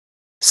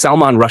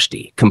Salman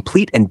Rushdie,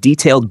 complete and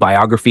detailed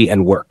biography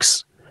and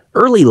works.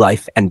 Early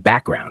life and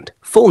background.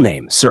 Full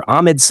name, Sir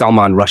Ahmed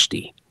Salman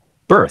Rushdie.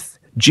 Birth,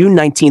 June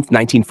 19,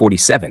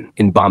 1947,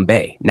 in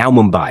Bombay, now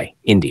Mumbai,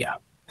 India.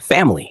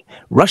 Family.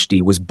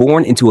 Rushdie was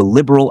born into a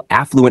liberal,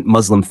 affluent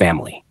Muslim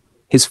family.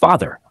 His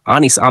father,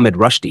 Anis Ahmed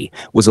Rushdie,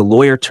 was a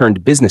lawyer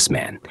turned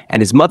businessman,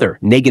 and his mother,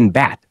 Nagan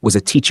Bhatt, was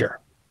a teacher.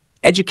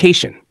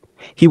 Education.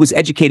 He was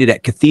educated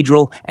at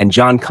Cathedral and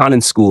John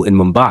Connon School in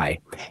Mumbai,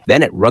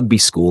 then at Rugby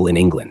School in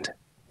England.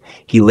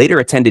 He later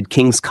attended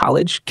King's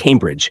College,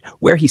 Cambridge,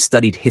 where he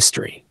studied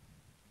history.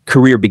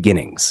 Career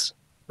beginnings.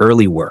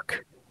 Early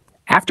work.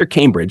 After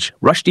Cambridge,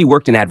 Rushdie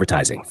worked in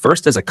advertising,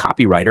 first as a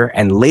copywriter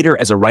and later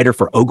as a writer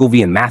for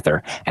Ogilvy and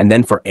Mather, and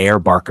then for Ayer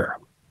Barker.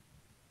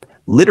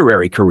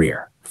 Literary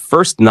career.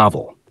 First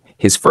novel.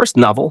 His first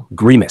novel,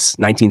 Grimace,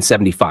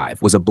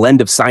 1975, was a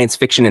blend of science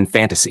fiction and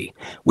fantasy,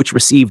 which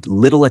received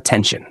little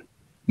attention.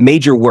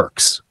 Major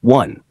works.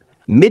 1.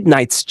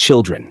 Midnight's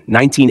Children,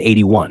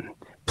 1981.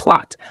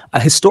 Plot, a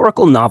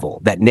historical novel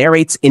that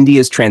narrates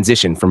India's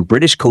transition from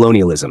British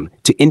colonialism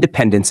to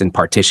independence and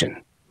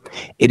partition.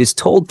 It is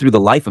told through the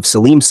life of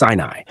Salim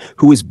Sinai,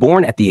 who was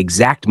born at the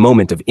exact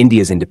moment of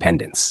India's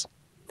independence.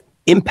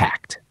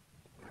 Impact.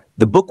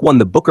 The book won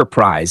the Booker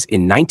Prize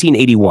in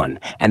 1981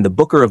 and the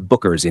Booker of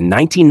Bookers in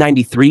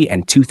 1993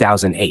 and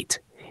 2008.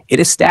 It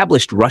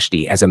established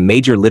Rushdie as a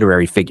major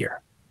literary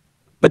figure.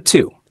 But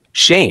 2.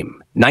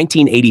 Shame,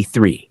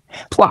 1983.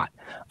 Plot,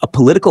 a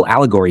political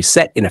allegory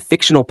set in a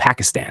fictional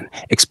Pakistan,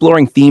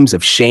 exploring themes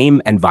of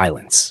shame and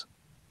violence.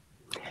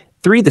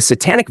 3. The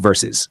Satanic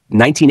Verses,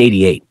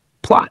 1988.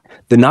 Plot,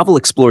 the novel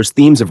explores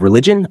themes of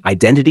religion,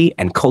 identity,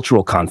 and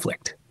cultural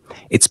conflict.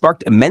 It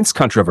sparked immense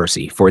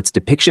controversy for its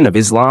depiction of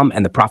Islam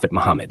and the Prophet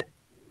Muhammad.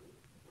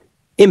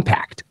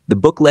 Impact. The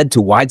book led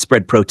to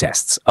widespread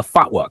protests, a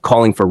fatwa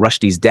calling for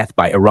Rushdie's death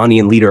by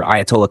Iranian leader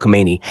Ayatollah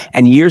Khomeini,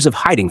 and years of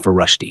hiding for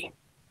Rushdie.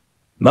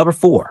 Number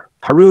 4.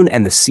 Haroun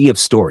and the Sea of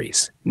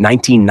Stories,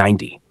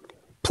 1990.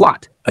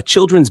 Plot, a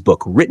children's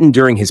book written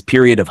during his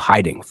period of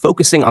hiding,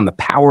 focusing on the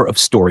power of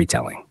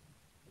storytelling.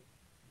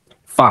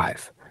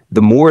 5.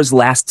 The Moor's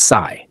Last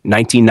Sigh,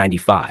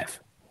 1995.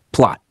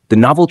 Plot, the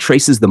novel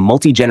traces the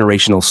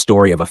multi-generational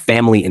story of a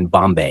family in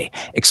Bombay,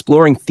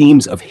 exploring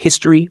themes of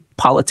history,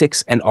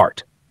 politics, and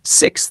art.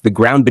 6. The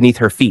Ground Beneath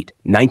Her Feet,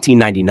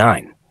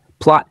 1999.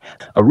 Plot,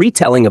 a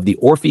retelling of the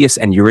Orpheus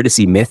and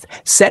Eurydice myth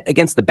set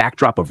against the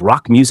backdrop of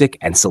rock music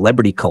and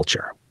celebrity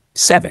culture.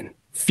 7.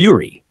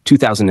 Fury,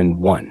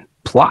 2001.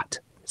 Plot,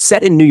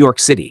 set in New York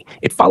City,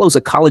 it follows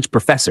a college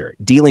professor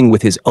dealing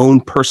with his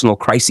own personal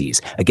crises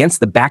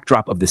against the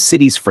backdrop of the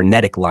city's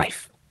frenetic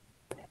life.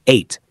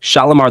 8.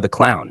 Shalimar the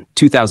Clown,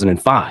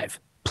 2005.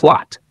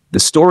 Plot, the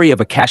story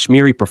of a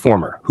Kashmiri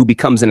performer who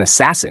becomes an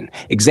assassin,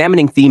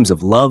 examining themes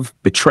of love,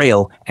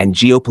 betrayal, and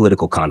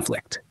geopolitical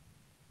conflict.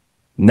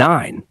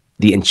 9.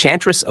 The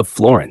Enchantress of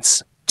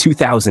Florence,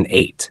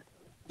 2008.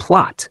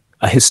 Plot,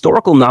 a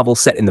historical novel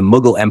set in the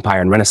Mughal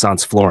Empire and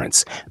Renaissance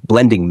Florence,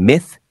 blending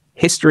myth,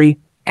 history,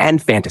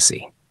 and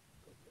fantasy.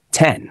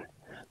 10.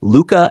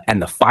 Luca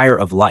and the Fire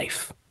of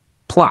Life.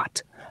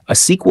 Plot, a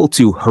sequel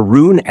to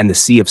Haroun and the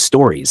Sea of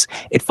Stories.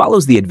 It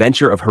follows the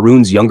adventure of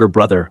Haroun's younger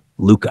brother,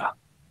 Luca.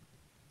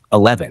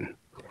 11.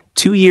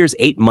 2 years,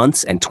 8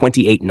 months, and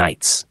 28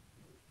 nights.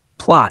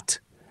 Plot,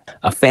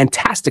 a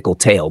fantastical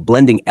tale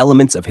blending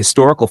elements of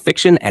historical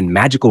fiction and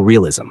magical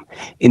realism,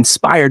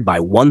 inspired by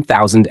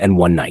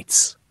 1001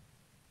 Nights.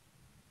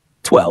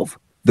 12.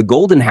 The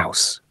Golden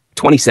House,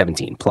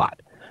 2017.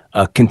 Plot,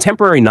 a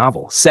contemporary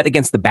novel set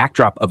against the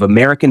backdrop of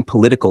American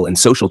political and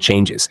social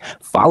changes,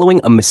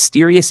 following a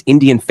mysterious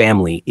Indian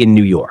family in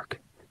New York.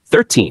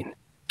 13.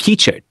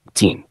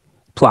 Quichotte.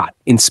 Plot,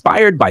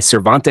 inspired by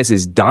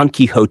Cervantes' Don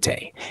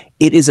Quixote.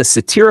 It is a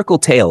satirical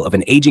tale of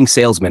an aging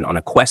salesman on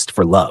a quest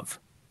for love.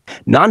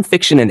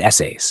 Nonfiction and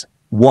essays.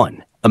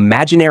 1.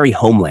 Imaginary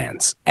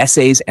Homelands,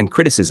 Essays and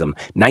Criticism,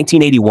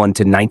 1981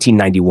 to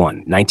 1991,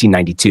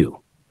 1992.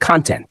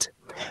 Content,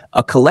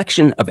 a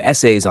collection of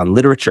essays on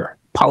literature,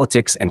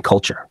 politics, and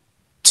culture.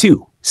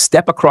 2.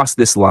 Step Across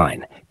This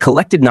Line,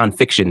 collected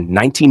nonfiction,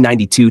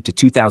 1992 to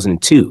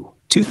 2002.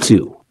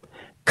 2.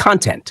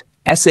 Content,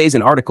 essays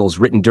and articles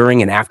written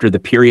during and after the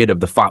period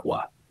of the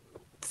fatwa.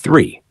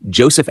 3.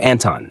 Joseph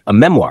Anton, a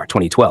memoir,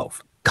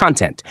 2012.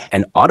 Content,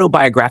 an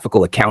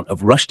autobiographical account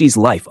of Rushdie's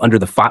life under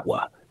the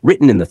fatwa,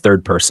 written in the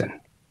third person.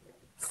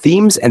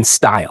 Themes and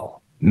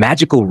style,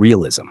 magical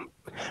realism.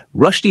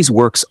 Rushdie's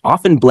works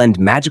often blend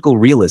magical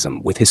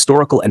realism with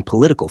historical and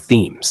political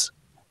themes.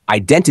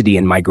 Identity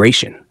and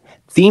migration.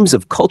 Themes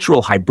of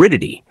cultural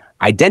hybridity,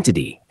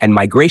 identity, and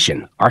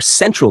migration are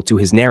central to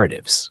his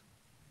narratives.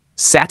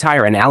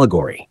 Satire and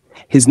allegory.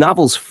 His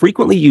novels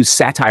frequently use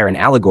satire and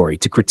allegory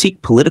to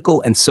critique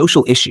political and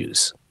social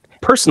issues.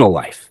 Personal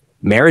life.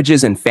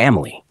 Marriages and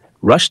family.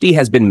 Rushdie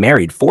has been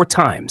married 4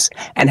 times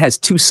and has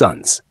 2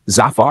 sons,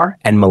 Zafar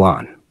and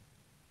Milan.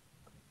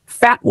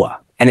 Fatwa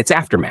and its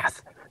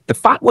aftermath. The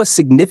fatwa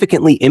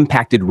significantly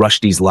impacted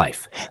Rushdie's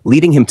life,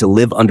 leading him to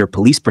live under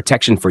police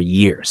protection for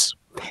years.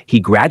 He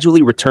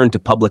gradually returned to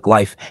public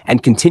life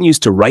and continues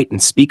to write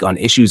and speak on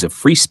issues of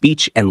free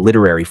speech and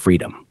literary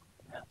freedom.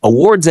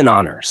 Awards and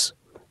honors.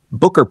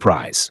 Booker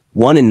Prize,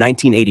 won in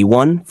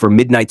 1981 for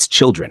Midnight's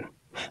Children.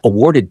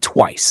 Awarded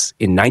twice,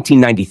 in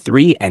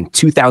 1993 and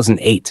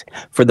 2008,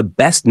 for the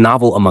best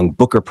novel among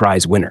Booker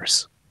Prize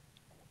winners.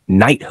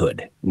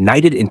 Knighthood,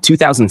 knighted in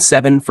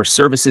 2007 for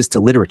services to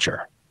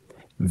literature.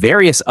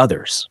 Various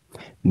others.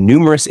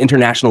 Numerous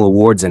international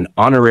awards and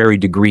honorary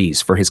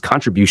degrees for his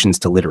contributions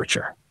to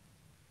literature.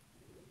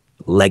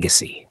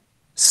 Legacy.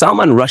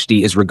 Salman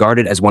Rushdie is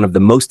regarded as one of the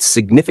most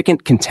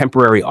significant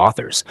contemporary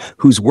authors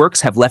whose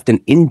works have left an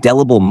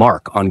indelible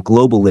mark on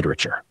global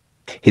literature.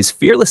 His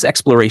fearless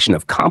exploration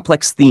of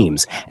complex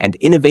themes and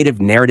innovative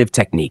narrative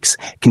techniques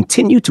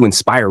continue to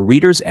inspire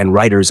readers and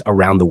writers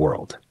around the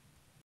world.